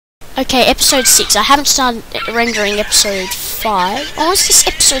Okay, episode 6. I haven't started rendering episode 5. Oh, is this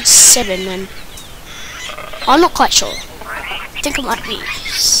episode 7 then? I'm not quite sure. I think it might be.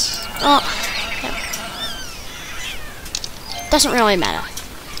 Oh, yeah. Doesn't really matter.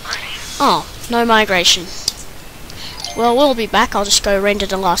 Oh, no migration. Well, we'll be back. I'll just go render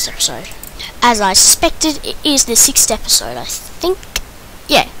the last episode. As I suspected, it is the 6th episode, I think.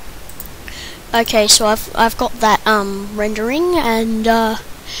 Yeah. Okay, so I've got that rendering, and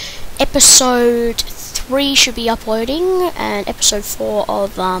episode 3 should be uploading, and episode 4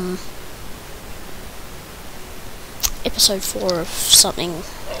 of something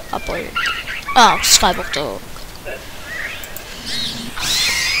uploaded. Oh, Skyblock Dog.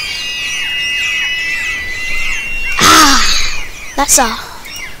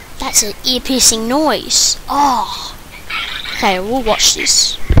 That's an ear-piercing noise. Oh. Okay, we'll watch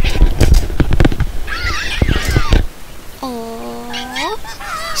this. Oh.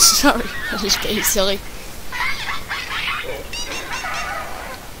 Sorry, I was being silly.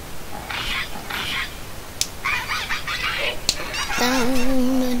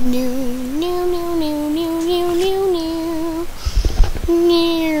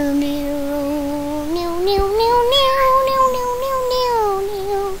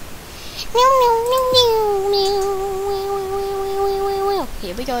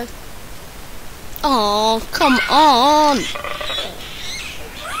 Here we go. Oh, come on!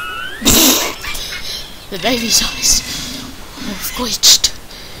 The baby's eyes have glitched.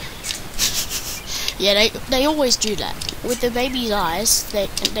 Yeah, they always do that. With the baby's eyes,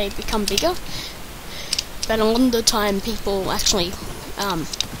 they become bigger. But a lot of the time, people actually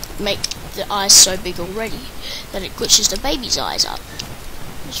make the eyes so big already that it glitches the baby's eyes up.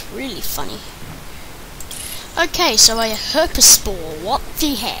 It's really funny. Okay, so a herpes spore. What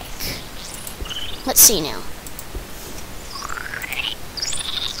the heck? Let's see now.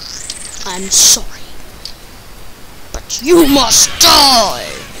 I'm sorry, but you must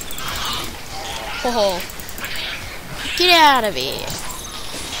die! Oh, get out of here!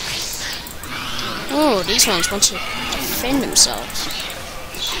 Oh, these ones want to defend themselves.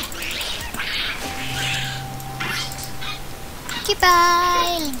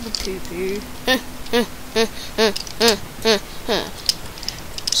 Goodbye, little poo-poo.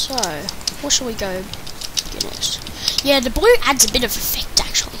 So, what shall we go get next? Yeah, the blue adds a bit of effect,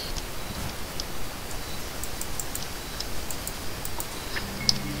 actually.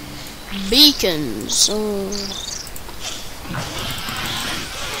 Beacons. Oh.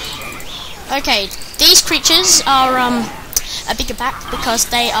 Okay, these creatures are a bigger pack because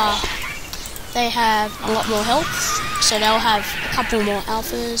they have a lot more health, so they'll have a couple more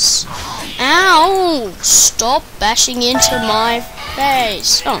alphas. Ow! Stop bashing into my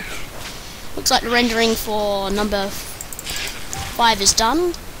face. Oh, looks like the rendering for number 5 is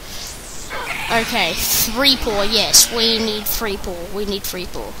done. Okay, 3 paw. Yes, we need 3 paw. We need 3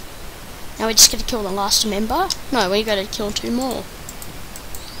 paw. Now we're just gonna kill the last member. No, we gotta kill 2 more.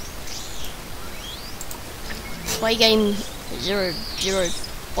 Play game 0, 0.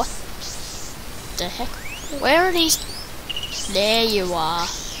 What the heck? Where are these? There you are.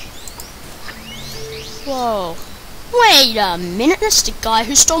 Whoa. Wait a minute, that's the guy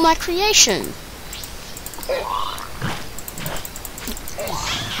who stole my creation.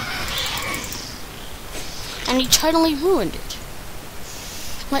 And he totally ruined it.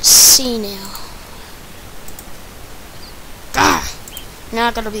 Let's see now. Now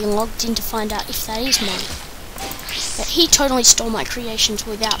I've got to be logged in to find out if that is mine. But he totally stole my creations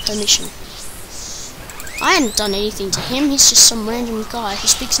without permission. I hadn't done anything to him, he's just some random guy who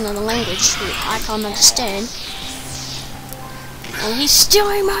speaks another language who I can't understand. And he's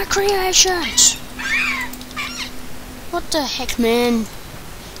stealing my creations! What the heck, man?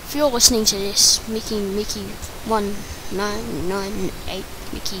 If you're listening to this, Mickey1998,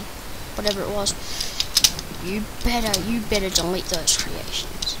 Mickey, whatever it was, you better delete those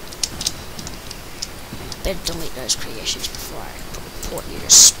creations. Better delete those creations before I report you to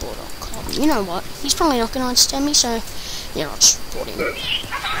Spore.com. You know what? He's probably not going to understand me, so yeah, I'll just report him.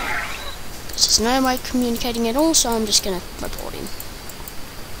 Because there's no way of communicating at all, so I'm just going to report him.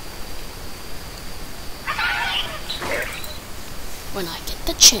 When I get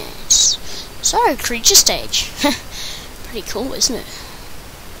the chance. So, creature stage. Pretty cool, isn't it?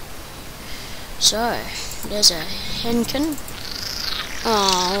 So, there's a henkin.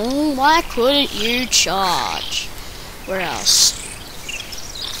 Oh, why couldn't you charge? Where else?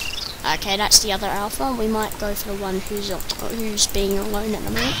 Okay, that's the other alpha. We might go for the one who's being alone at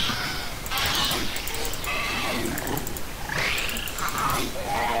the moment.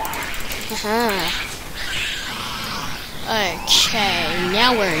 Aha. Okay,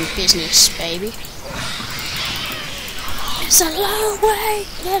 now we're in business, baby. It's a long way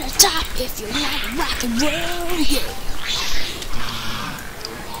to the top if you want to rock and roll, yeah.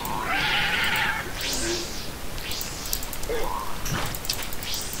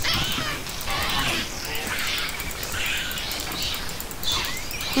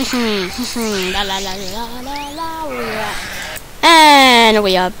 La la la la la la. And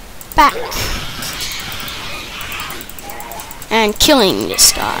we are back and killing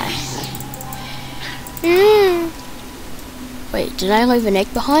this guy. Wait, did I leave an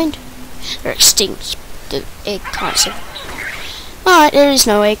egg behind? They're extinct. The egg can't survive. Alright, there is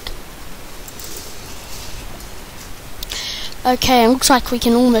no egg. Okay, it looks like we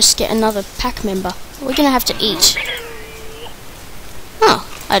can almost get another pack member. We're gonna have to eat. Oh,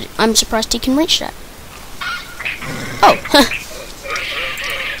 I'm surprised he can reach that. Oh,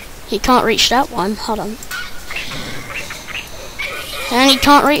 he can't reach that one. Hold on. And he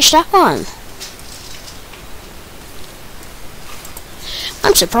can't reach that one.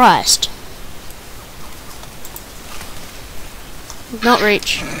 I'm surprised. Not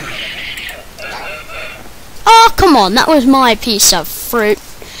reach. Oh, come on. That was my piece of fruit.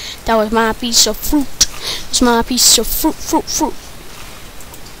 That was my piece of fruit. It's my piece of fruit.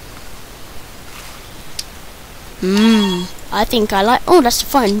 I think I like... Oh, that's the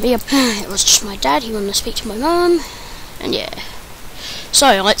phone. It was just my dad. He wanted to speak to my mum. And yeah.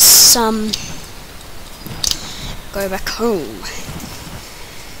 So, let's, go back home.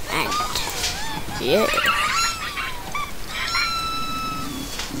 And, yeah.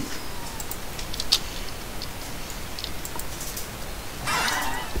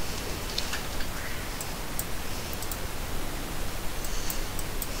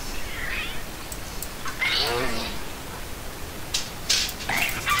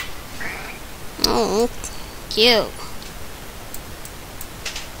 Oh, cute.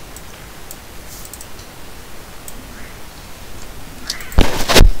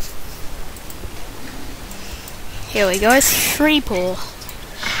 Here we go, 3 pull.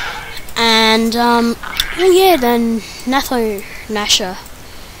 And, oh yeah, then Natho Nasha.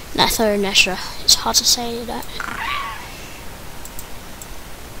 It's hard to say that.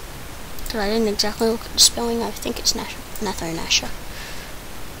 Because I didn't exactly look at the spelling. I think it's Natho Nasha.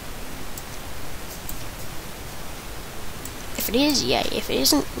 If it is, yay. If it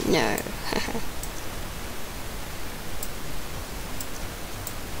isn't, no.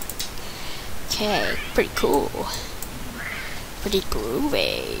 Okay, pretty cool. Pretty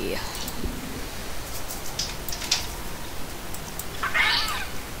groovy.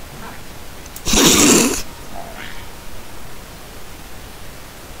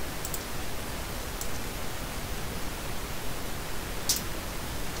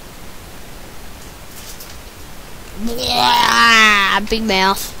 Yeah, big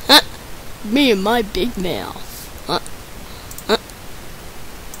mouth. Huh? Me and my big mouth. Huh? Huh?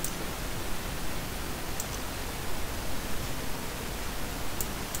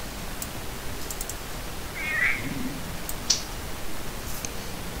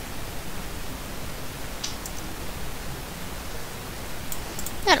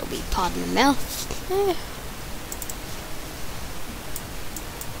 That'll be pardon the mouth. Yeah.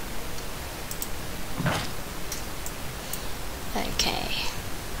 Okay.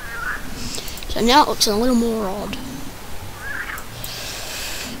 So now it looks a little more odd.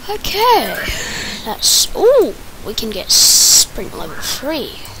 Okay. That's... Ooh! We can get sprint level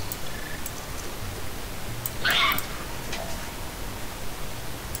 3.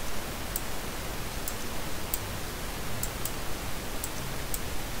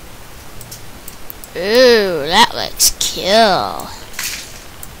 Ooh, that looks cool.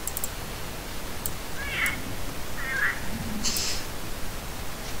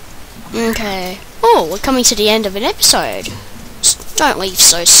 Okay. Oh, we're coming to the end of an episode. Just don't leave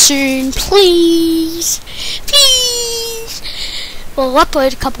so soon, please. Please. We'll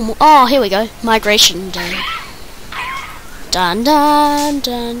upload a couple more. Oh, here we go. Migration day. Dun dun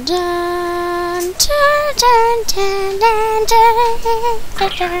dun dun dun dun dun dun dun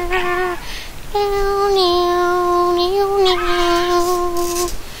dun.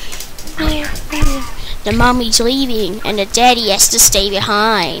 The mummy's leaving and the daddy has to stay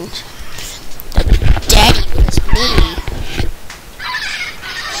behind. The daddy was me.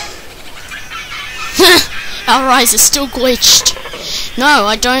 Our eyes are still glitched. No,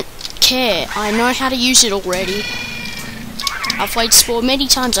 I don't care. I know how to use it already. I've played Spore many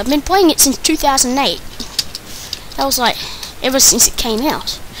times. I've been playing it since 2008. That was like ever since it came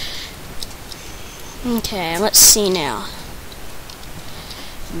out. Okay, let's see now.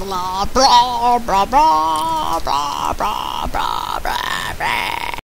 Blah blah blah blah blah blah blah blah blah.